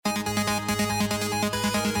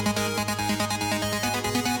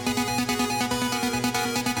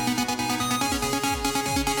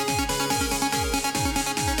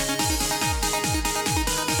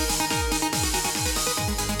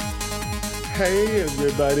Hey,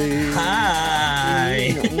 everybody.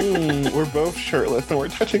 Hi. We're both shirtless and we're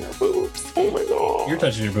touching our boobs. Oh my god. You're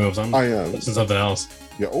touching your boobs. I'm I am. touching something else.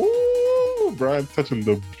 Yeah. Oh, Brian's touching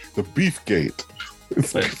the beef gate.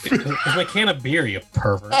 It's my can of beer, you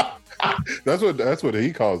pervert. That's what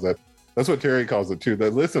he calls it. That's what Terry calls it too.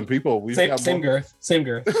 That listen, people, we've got Same girth. Same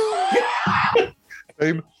girth.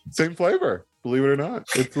 same flavor. Believe it or not,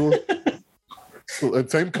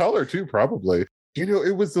 it's same color too. Probably. You know,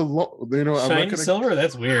 it was Shiny silver.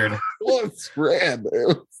 That's weird. Well, it's red.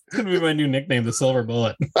 It's gonna be my new nickname, the Silver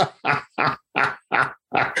Bullet.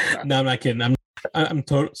 No, I'm not kidding. I'm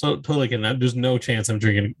totally kidding. There's no chance I'm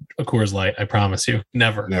drinking a Coors Light. I promise you,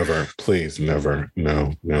 never. Please, never.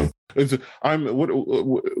 No.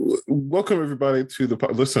 Welcome everybody to the.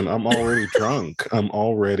 Listen, I'm already drunk. I'm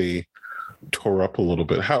already tore up a little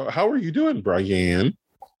bit. How are you doing, Brian?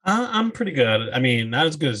 I'm pretty good. I mean, not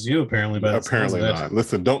as good as you apparently, but apparently not.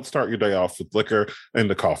 Listen, don't start your day off with liquor and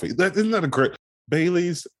the coffee. Isn't that a great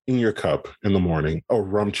Bailey's in your cup in the morning? Oh,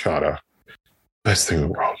 rum chata, best thing in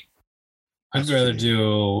the world. I'd rather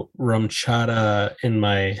do rum chata in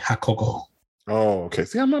my hot cocoa. Oh, okay.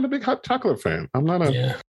 See, I'm not a big hot chocolate fan. I'm not a.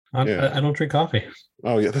 Yeah. I don't drink coffee.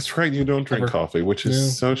 Oh, yeah, that's right. You don't drink coffee, which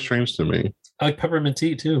is so strange to me. I like peppermint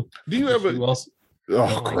tea too. Do you ever?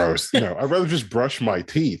 Oh, gross. No, I'd rather just brush my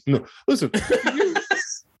teeth. No, listen.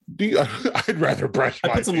 I'd rather brush my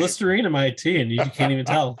teeth. I put some Listerine in my tea and you can't even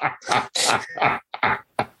tell.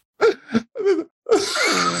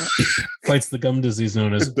 Fights the gum disease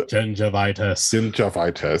known as gingivitis.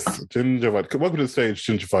 Gingivitis. Welcome to the stage,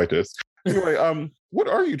 gingivitis. Anyway, what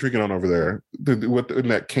are you drinking on over there? What in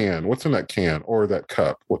that can? What's in that can or that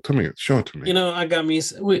cup? What? Tell me. Show it to me. You know, I got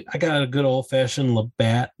a good old fashioned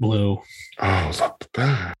Labatt Blue. Oh,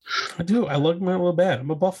 Labatt. I do. I love my Labatt.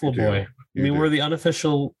 I'm a Buffalo boy. We're the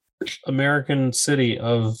unofficial American city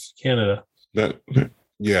of Canada.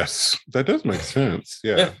 Yes, that does make sense.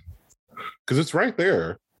 Yeah. Because it's right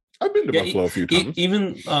there. I've been to Buffalo a few times.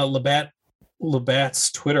 Even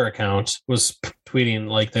Labatt's Twitter account was tweeting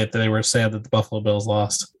like that they were sad that the Buffalo Bills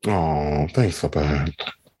lost. Oh, thanks, Labatt.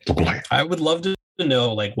 I would love to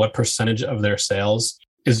know like what percentage of their sales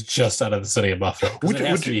is just out of the city of Buffalo. It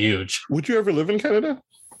has to be huge. Would you ever live in Canada?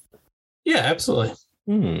 Yeah, absolutely.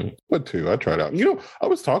 Would too. I tried out. You know, I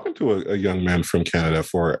was talking to a young man from Canada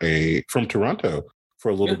from Toronto for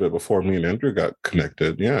a little bit before me and Andrew got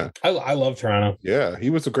connected. Yeah. I love Toronto. Yeah. He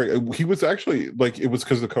was actually like, it was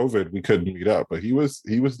because of COVID, we couldn't meet up, but he was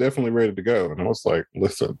definitely ready to go. And I was like,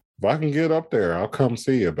 listen, if I can get up there, I'll come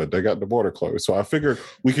see you, but they got the border closed. So I figured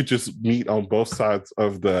we could just meet on both sides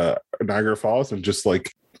of the Niagara Falls and just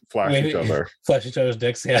like flash each other's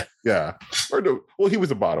dicks. Yeah. Yeah. Well, he was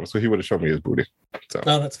a bottom, so he would have shown me his booty. So.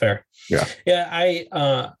 No, that's fair. Yeah.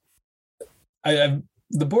 Yeah.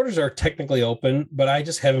 The borders are technically open, but I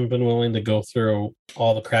just haven't been willing to go through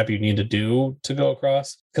all the crap you need to do to go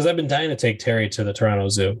across. Because I've been dying to take Terry to the Toronto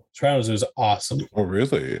Zoo. Toronto Zoo is awesome. Oh,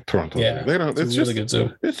 really? Toronto Zoo? Yeah, it's a really good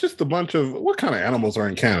zoo. It's just a bunch of what kind of animals are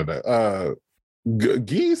in Canada?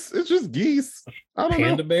 Geese? It's just geese. I don't know.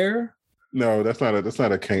 Panda bear? No, that's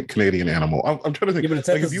not a Canadian animal. I'm trying to think. Yeah, but it's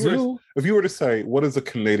like if you were to say what is a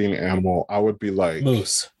Canadian animal, I would be like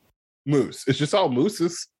moose. It's just all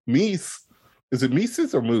mooses. Meese. Is it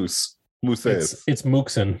Mises or Moose? Mooses. It's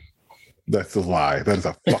Mookson. That's a lie. That is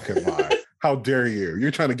a fucking lie. How dare you? You're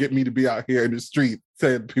trying to get me to be out here in the street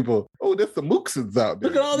saying to people, oh, there's the Mooksons out there.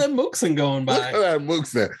 Look at all that Mookson going by. Look at that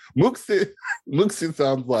Mookson. Mookson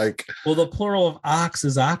sounds like... Well, the plural of ox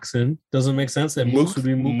is oxen. Doesn't make sense that moose would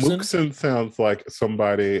be Mookson. Mookson sounds like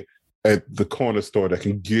somebody at the corner store that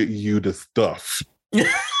can get you the stuff. Is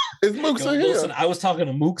Mookson here? Listen, I was talking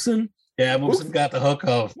to Mookson. Yeah, Mookson got the hook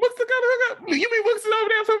up. Mookson got the hook up. You mean Mookson over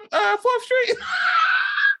there from 4th Street?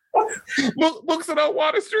 Mookson on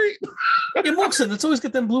Water Street? Yeah, Mookson, let's always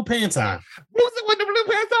get them blue pants on. Mookson with the blue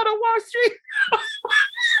pants on Water Street?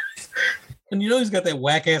 And you know he's got that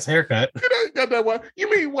whack-ass haircut.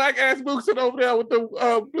 You mean whack-ass Mookson over there with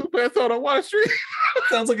the blue pants on Water Street?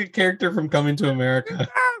 Sounds like a character from Coming to America.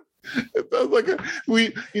 It sounds like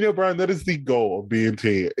Brian, that is the goal of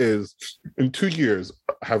B&T is in 2 years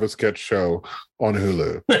have a sketch show on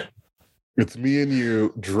Hulu. It's me and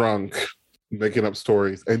you drunk making up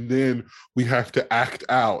stories, and then we have to act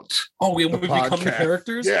out. Oh, we become the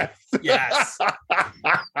characters? Yes.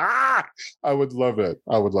 I would love it.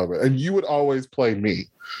 And you would always play me.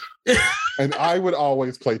 And I would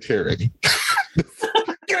always play Terry.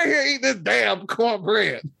 Get here, eat this damn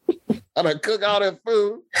cornbread. And I cook all that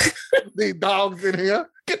food. These dogs in here.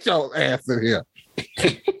 Get your ass in here.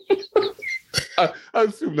 I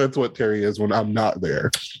assume that's what Terry is when I'm not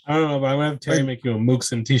there. I don't know, but I'm gonna have Terry make you a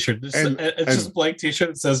Mookson t-shirt. It's just a blank t-shirt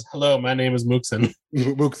that says, "Hello, my name is Mookson."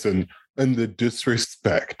 Mookson. And the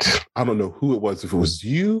disrespect. I don't know who it was, if it was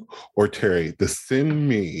you or Terry, to send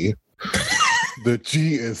me the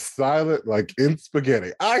G is silent like in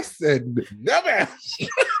spaghetti. I said never.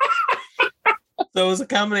 So it was a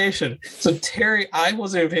combination. So Terry, I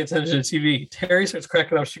wasn't even paying attention to TV. Terry starts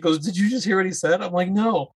cracking up. She goes, "Did you just hear what he said?" I'm like,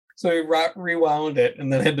 "No." So he rewound it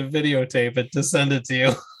and then had to videotape it to send it to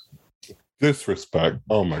you. Disrespect.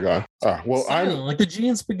 Oh my God. Well, I'm like the G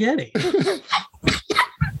in spaghetti.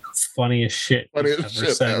 Funniest shit Funniest you've ever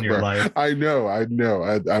shit said in your life. I know. I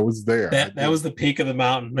was there. That was the peak of the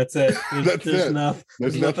mountain. That's it. There's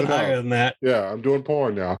nothing higher than that. Yeah, I'm doing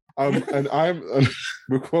porn now. And I'm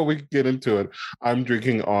before we get into it, I'm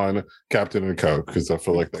drinking on Captain and Coke because I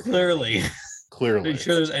feel like that. Clearly. Are you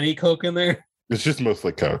sure there's any Coke in there? It's just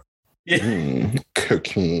mostly Coke. Yeah.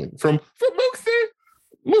 Cocaine from Mookson.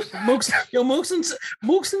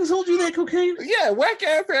 Mookson sold you that cocaine? Yeah, whack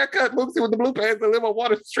ass haircut, Mookson with the blue pants and live on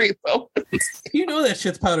Water Street. So you know that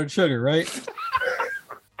shit's powdered sugar, right?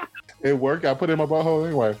 It worked. I put it in my butthole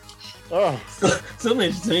anyway. Oh, still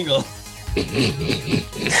made you tingle.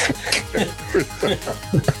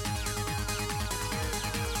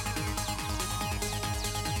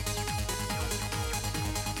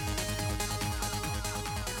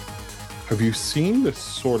 Have you seen this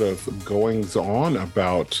sort of goings on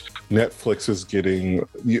about Netflix is getting?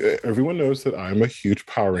 Everyone knows that I'm a huge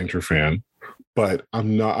Power Ranger fan, but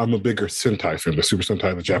I'm not. I'm a bigger Sentai fan, the Super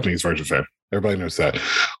Sentai, the Japanese version fan. Everybody knows that.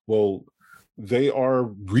 Well, they are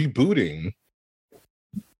rebooting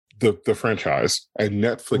the franchise, and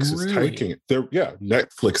Netflix is taking it.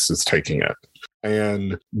 Netflix is taking it,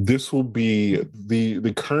 and this will be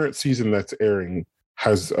the current season that's airing.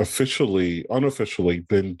 Has unofficially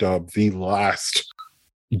been dubbed the last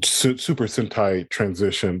Super Sentai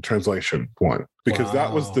translation one, because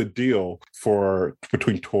that was the deal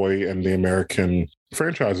between Toei and the American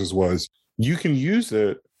franchises was you can use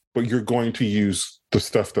it, but you're going to use the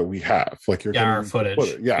stuff that we have, like our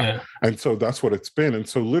footage. Yeah. And so that's what it's been. And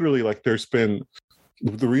so literally, like, there's been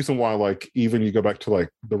the reason why, like, even you go back to like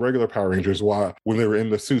the regular Power Rangers, why when they were in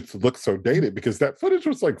the suits it looked so dated, because that footage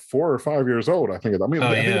was like 4 or 5 years old. I think it might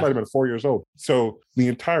have been 4 years old. So the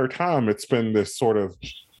entire time it's been this sort of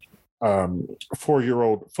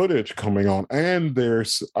 4-year-old footage coming on, and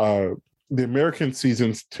there's the American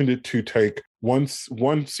seasons tended to take one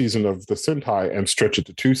season of the Sentai and stretch it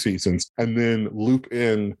to 2 seasons, and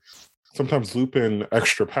then sometimes loop in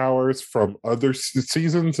extra powers from other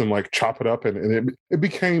seasons and like chop it up, and it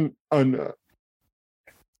became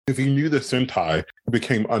if you knew the Sentai, it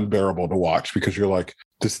became unbearable to watch, because you're like,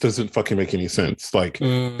 this doesn't fucking make any sense. Like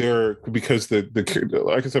because the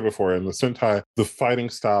like I said before, in the Sentai, the fighting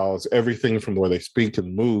styles, everything from the way they speak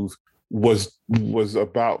and move was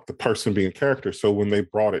about the person being a character. So when they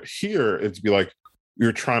brought it here, it'd be like,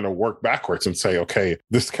 you're trying to work backwards and say, okay,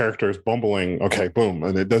 this character is bumbling. Okay, boom.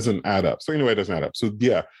 And it doesn't add up. So anyway, it doesn't add up. So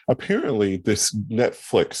yeah, apparently this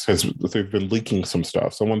Netflix they've been leaking some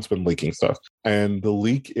stuff. Someone's been leaking stuff. And the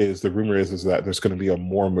rumor is that there's going to be a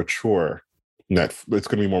more mature it's going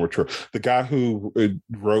to be more mature. The guy who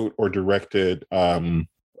wrote or directed Teen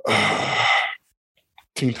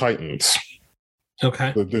Titans.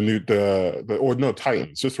 Okay.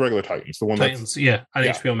 Titans, just regular Titans. The one Titans, on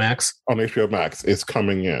HBO Max. On HBO Max, it's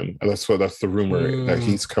coming in. That's the rumor that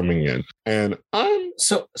he's coming in. And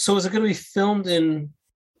so is it going to be filmed in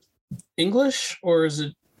English, or is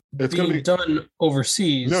it being done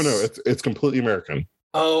overseas? No, it's completely American.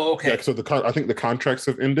 Oh, okay. Yeah, so I think the contracts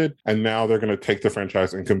have ended, and now they're going to take the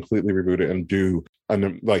franchise and completely reboot it and do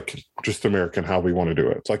like just American how we want to do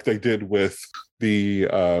it. It's like they did with the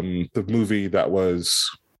movie that was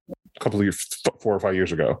a couple of years, 4 or 5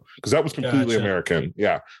 years ago, because that was completely American.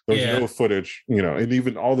 Yeah, there was no footage, and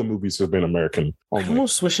even all the movies have been American only. I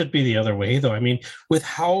almost wish it'd be the other way, though. I mean, with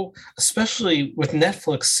how, especially with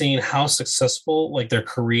Netflix seeing how successful like their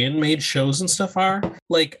Korean-made shows and stuff are,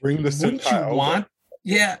 like, bring the wouldn't you want?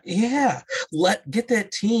 Yeah. Get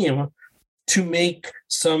that team to make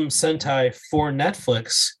some Sentai for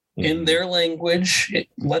Netflix in their language.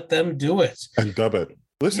 Let them do it and dub it.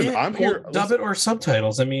 Listen, I'm here. Dub it or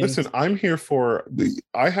subtitles. I mean, listen, I'm here for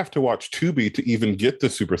I have to watch Tubi to even get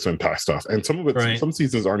the Super Sentai stuff, and some of it, some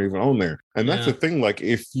seasons aren't even on there. And that's the thing. Like,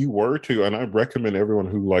 if you were to, and I recommend everyone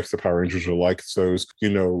who likes the Power Rangers or likes those,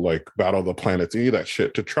 like Battle of the Planets, any of that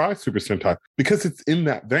shit, to try Super Sentai, because it's in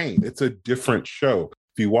that vein. It's a different show.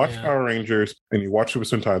 If you watch Power Rangers and you watch Super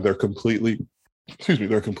Sentai, they're completely excuse me,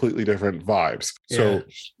 they're completely different vibes. So Yeah.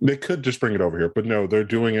 they could just bring it over here, but no, they're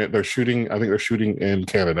doing it. They're shooting. I think they're shooting in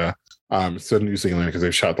Canada. So New Zealand, because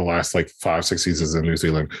they've shot the last like 5-6 seasons in New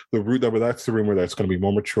Zealand. That's the rumor that's going to be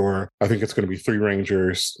more mature. I think it's going to be 3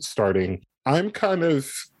 Rangers starting. I'm kind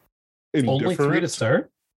of indifferent. Only 3 to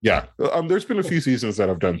start? Yeah. There's been a few seasons that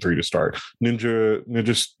I've done 3 to start.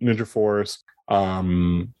 Ninja Force.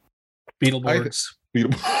 Beetleborgs.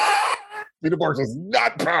 Beetleborgs is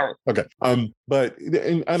not power. Okay. But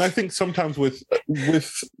I think sometimes with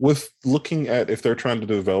looking at if they're trying to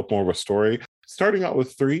develop more of a story, starting out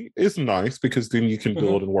with 3 is nice because then you can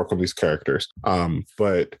build and work on these characters.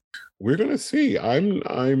 But we're gonna see.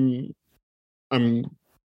 I'm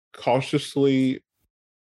cautiously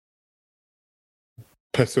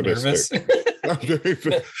pessimistic.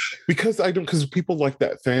 Because people like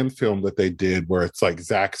that fan film that they did where it's like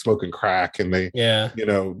Zach smoking crack and they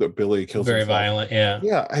that Billy kills very himself. violent.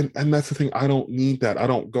 And that's the thing. I don't need that. I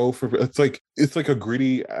don't go for it's like a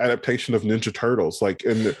gritty adaptation of Ninja Turtles, like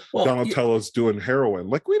Donatello's doing heroin.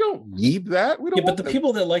 Like we don't need that. We don't but the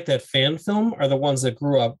people that like that fan film are the ones that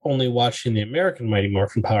grew up only watching the American Mighty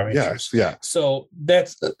Morphin Power Rangers. So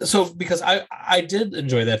because I did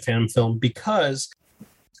enjoy that fan film because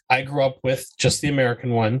I grew up with just the American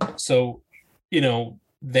one. So,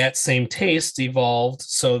 that same taste evolved.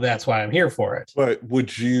 So that's why I'm here for it. But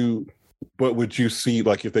would you see,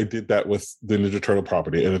 like, if they did that with the Ninja Turtle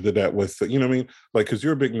property and they did that with, what I mean? Like, because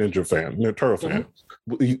you're a big Ninja fan, Turtle fan.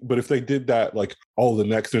 But if they did that, like, the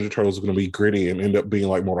next Ninja Turtles are going to be gritty and end up being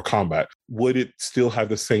like Mortal Kombat, would it still have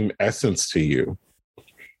the same essence to you?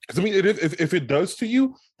 Because, I mean, if it does to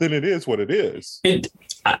you, then it is what it is.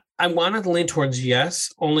 I wanted to lean towards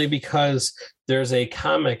yes, only because there's a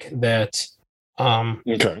comic that, a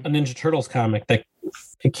Ninja Turtles comic that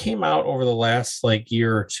it came out over the last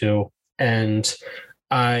year or two, and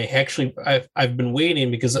I've been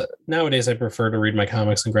waiting because nowadays I prefer to read my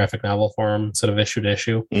comics in graphic novel form instead of issue to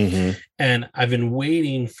issue, and I've been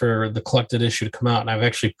waiting for the collected issue to come out, and I've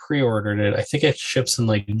actually pre-ordered it. I think it ships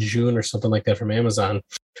in June or something like that from Amazon,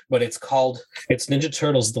 but it's Ninja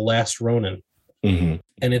Turtles: The Last Ronin.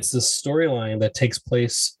 And it's this storyline that takes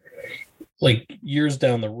place years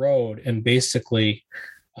down the road, and basically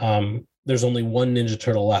there's only one Ninja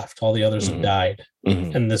Turtle left. All the others have died,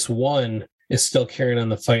 and this one is still carrying on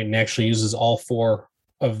the fight and actually uses all 4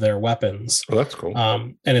 of their weapons. Oh, that's cool.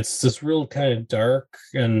 And it's this real kind of dark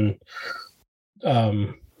and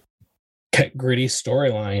gritty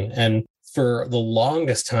storyline. And for the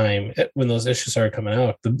longest time, when those issues started coming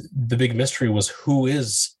out, the big mystery was who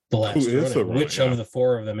is the last Ronin? Which of the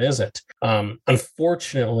 4 of them is it?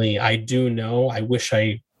 Unfortunately, I do know. I wish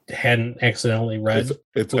I hadn't accidentally read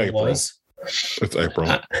it's who April. It was. It's April.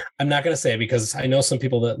 I'm not going to say because I know some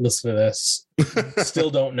people that listen to this still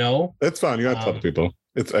don't know. That's fine. You got to tell people.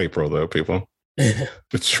 It's April, though, people.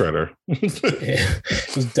 It's Shredder.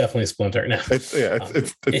 It was definitely Splinter. No. It's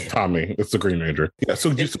Tommy. It's the Green Ranger. Yeah.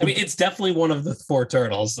 So it's definitely one of the 4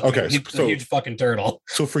 turtles. Okay, he's a huge fucking turtle.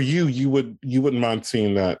 So for you wouldn't mind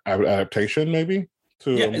seeing that adaptation, maybe?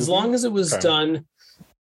 As long as it was done.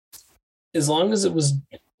 As long as it was.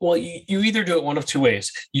 Well, you either do it one of 2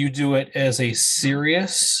 ways. You do it as a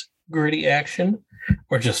serious, gritty action,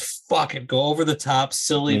 or just go over the top,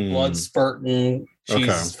 silly, blood spurting,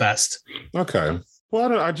 cheese fest. Okay.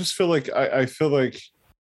 Well, I just feel like I feel like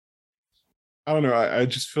I don't know. I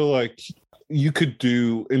just feel like you could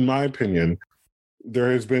do, in my opinion,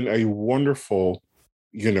 there has been a wonderful,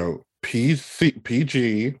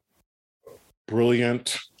 PG,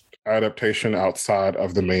 brilliant adaptation outside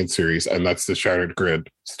of the main series, and that's the Shattered Grid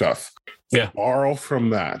stuff. Yeah, borrow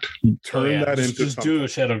from that, turn that into just something. Do a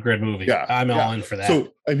Shattered Grid movie. Yeah, I'm all in for that. So,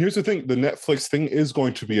 and here's the thing: the Netflix thing is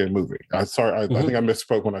going to be a movie. I think I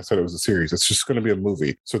misspoke when I said it was a series. It's just going to be a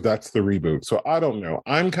movie. So that's the reboot. So I don't know.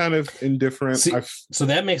 I'm kind of indifferent. So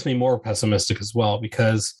that makes me more pessimistic as well,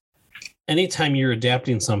 because anytime you're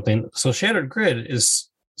adapting something, so Shattered Grid is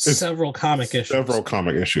several comic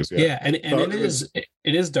issues. Yeah, and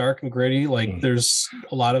it is dark and gritty. There's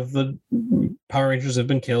a lot of the Power Rangers have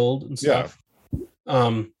been killed and stuff.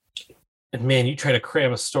 And man, you try to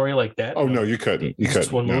cram a story like that. Oh no, you couldn't. You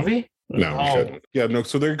couldn't. One movie? No, you couldn't. Yeah, no.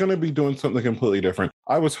 So they're going to be doing something completely different.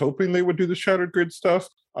 I was hoping they would do the Shattered Grid stuff,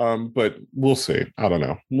 but we'll see. I don't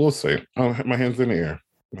know. We'll see. I'll have my hands in the air.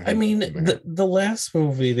 The last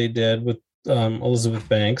movie they did with Elizabeth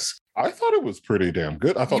Banks, I thought it was pretty damn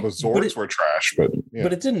good. I thought the Zords were trash, but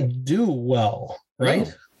it didn't do well, right?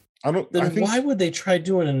 No, I don't. Then why would they try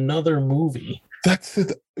doing another movie? That's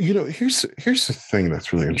the here's the thing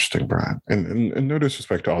that's really interesting, Brian, and no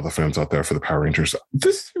disrespect to all the fans out there for the Power Rangers.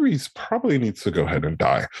 This series probably needs to go ahead and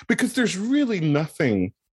die because there's really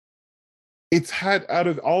nothing it's had out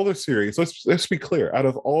of all the series. Let's be clear, out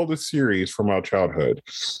of all the series from our childhood,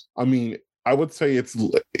 I mean, I would say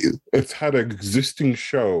it's had an existing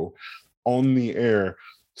show on the air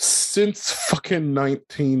since fucking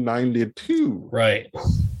 1992. Right.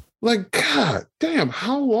 Like, God damn,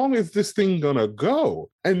 how long is this thing gonna go?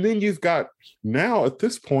 And then you've got now at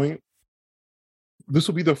this point, this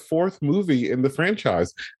will be the fourth movie in the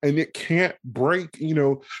franchise, and it can't break.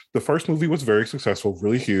 The first movie was very successful,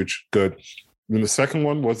 really huge, good. And then the second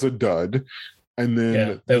one was a dud. And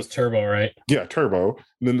then that was Turbo, right? Yeah, Turbo.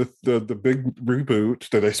 And then the big reboot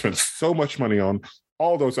that they spent so much money on.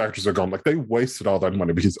 All those actors are gone. Like, they wasted all that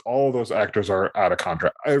money because all those actors are out of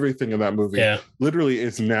contract. Everything in that movie literally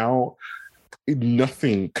is now,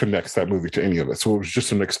 nothing connects that movie to any of it. So it was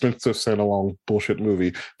just an expensive standalone bullshit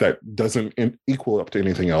movie that doesn't equal up to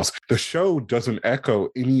anything else. The show doesn't echo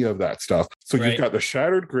any of that stuff. So you've got the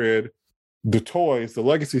Shattered Grid, the toys, the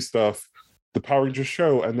legacy stuff, the Power Rangers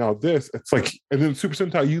show, and now this. It's like, and then Super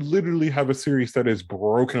Sentai, you literally have a series that is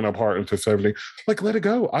broken apart into 70. Like, let it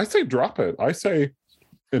go. I say drop it. I say,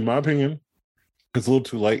 in my opinion, it's a little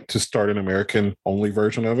too late to start an American-only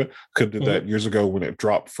version of it. Could have did that years ago when it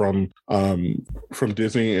dropped from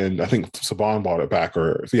Disney, and I think Saban bought it back.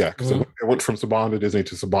 Because it went from Saban to Disney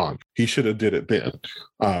to Saban. He should have did it then,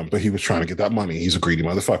 but he was trying to get that money. He's a greedy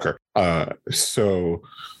motherfucker. So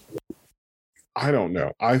I don't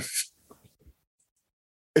know.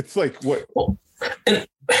 It's like what. Well, and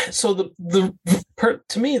so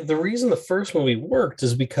to me, the reason the first movie worked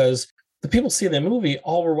is because the people see that movie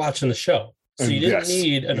all were watching the show. So you didn't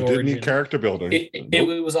need an origin. You didn't need character building.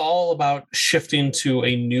 It was all about shifting to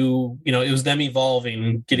a new, it was them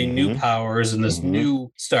evolving, getting new powers and this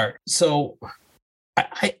new start. So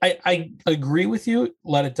I agree with you.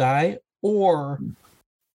 Let it die, or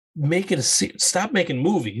make it stop making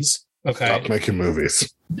movies. Okay. Stop making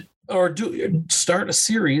movies. Or start a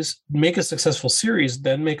series, make a successful series,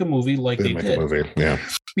 then make a movie like they did. A movie. Yeah.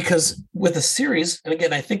 Because with a series, and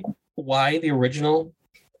again, I think why the original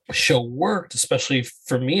show worked, especially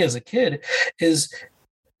for me as a kid, is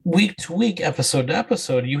week to week, episode to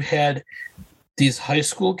episode, you had these high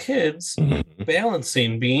school kids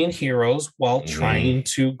balancing being heroes while trying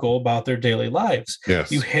to go about their daily lives. Yes.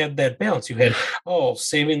 You had that balance. You had,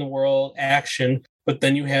 saving the world, action, but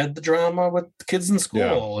then you had the drama with the kids in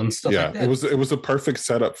school and stuff like that. It was a perfect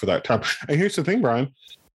setup for that time. And here's the thing, Brian.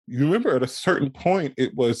 You remember at a certain point,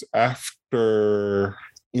 it was after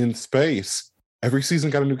In Space, every season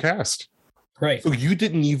got a new cast. Right. So you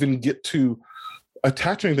didn't even get to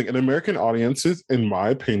attach anything. And American audiences, in my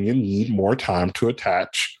opinion, need more time to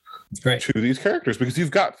attach to these characters, because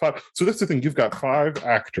you've got five. So that's the thing. You've got 5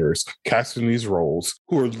 actors cast in these roles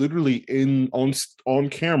who are literally on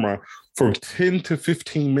camera for 10 to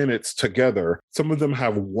 15 minutes together. Some of them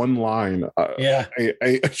have one line,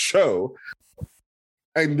 a show.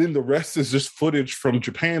 And then the rest is just footage from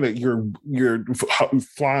Japan that you're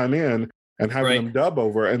flying in and having them dub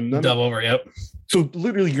over. Yep. So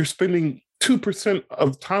literally you're spending 2%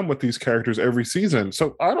 of time with these characters every season.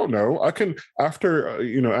 So I don't know. I can, after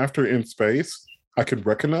In Space, I can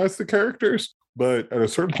recognize the characters, but at a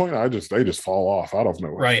certain point, they just fall off. I don't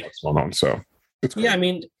know what's going on. So it's I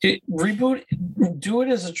mean, do it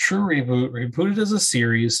as a true reboot it as a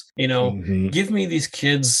series, give me these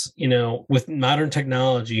kids, with modern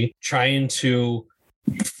technology trying to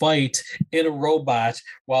fight in a robot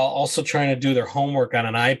while also trying to do their homework on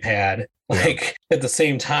an iPad, at the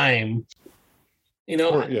same time.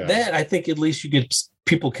 That I think at least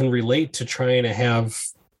people can relate to trying to have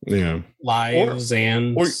lives,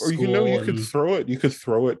 or you could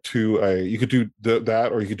throw it to you could do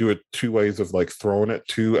that, or you could do it 2 ways of like throwing it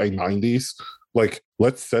to a 90s. Like,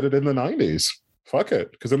 let's set it in the 90s. Fuck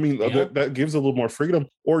it. Because I mean, that gives a little more freedom.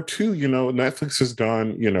 Or 2, Netflix has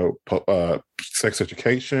done, Sex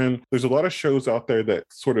Education. There's a lot of shows out there that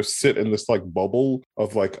sort of sit in this like bubble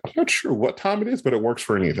of like, I'm not sure what time it is, but it works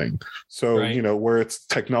for anything. So, where it's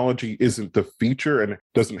technology isn't the feature and it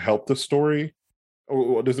doesn't help the story,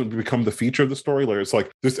 or it doesn't become the feature of the story. Like, it's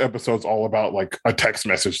like this episode's all about like a text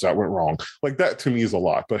message that went wrong. Like, that to me is a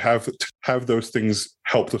lot, but have those things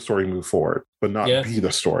help the story move forward, but not be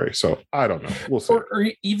the story. So I don't know. We'll see. Or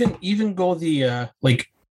even go the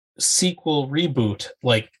sequel reboot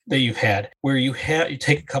like that you've had, where you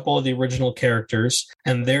take a couple of the original characters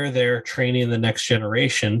and they're there training the next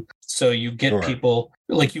generation. So you get people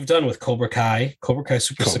like you've done with Cobra Kai. Cobra Kai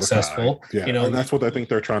super successful. Yeah, and that's what I think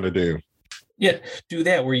they're trying to do. Yeah, do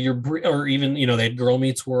that where or even they had Girl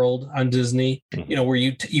Meets World on Disney. Where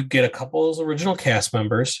you get a couple of those original cast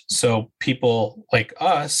members, so people like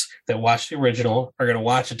us that watch the original are going to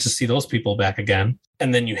watch it to see those people back again,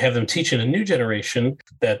 and then you have them teaching a new generation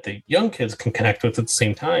that the young kids can connect with at the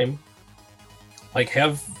same time. Like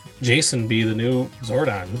have Jason be the new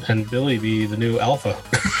Zordon and Billy be the new Alpha.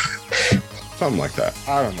 Something like that.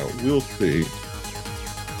 I don't know. We'll see.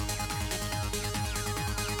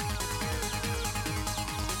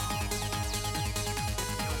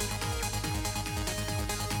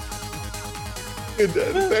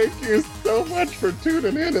 Thank you so much for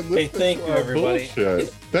tuning in and listening thank to you, our everybody. bullshit.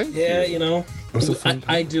 Thank you.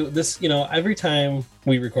 I do this, every time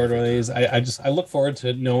we record one of these, I look forward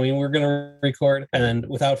to knowing we're going to record, and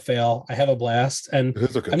without fail, I have a blast. And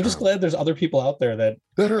I'm just glad there's other people out there that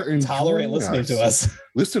are tolerate listening to us.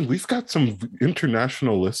 Listen, we've got some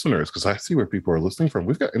international listeners because I see where people are listening from.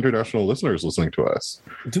 We've got international listeners listening to us.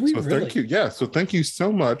 Do we really? Thank you. Yeah. So thank you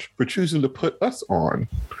so much for choosing to put us on.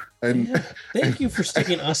 And thank you for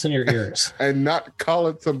sticking us in your ears and not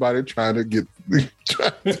calling somebody trying to get.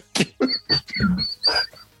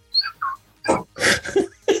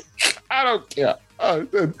 I don't care.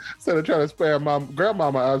 Instead of trying to spam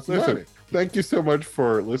grandmama out some money. Thank you so much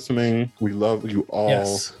for listening. We love you all.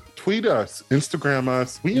 Yes. Tweet us, Instagram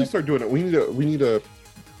us. We need to start doing it. We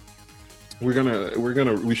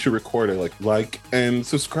should record it like and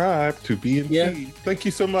subscribe to B&T. Yeah. Thank you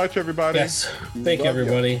so much, everybody. Yes. Thank you,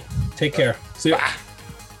 everybody. You. Take care. See you.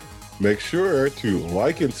 Make sure to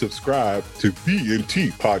like and subscribe to B&T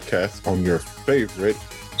Podcast on your favorite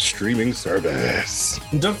streaming service.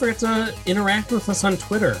 And don't forget to interact with us on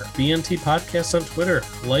Twitter. BNT Podcast on Twitter.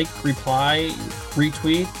 Like, reply,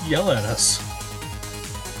 retweet, yell at us.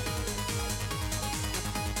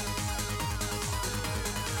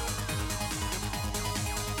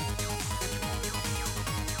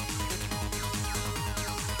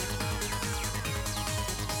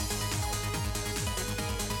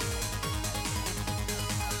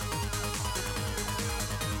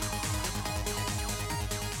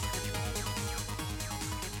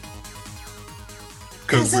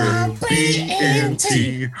 Cause we're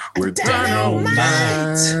B&T, we're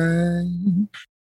dynamite.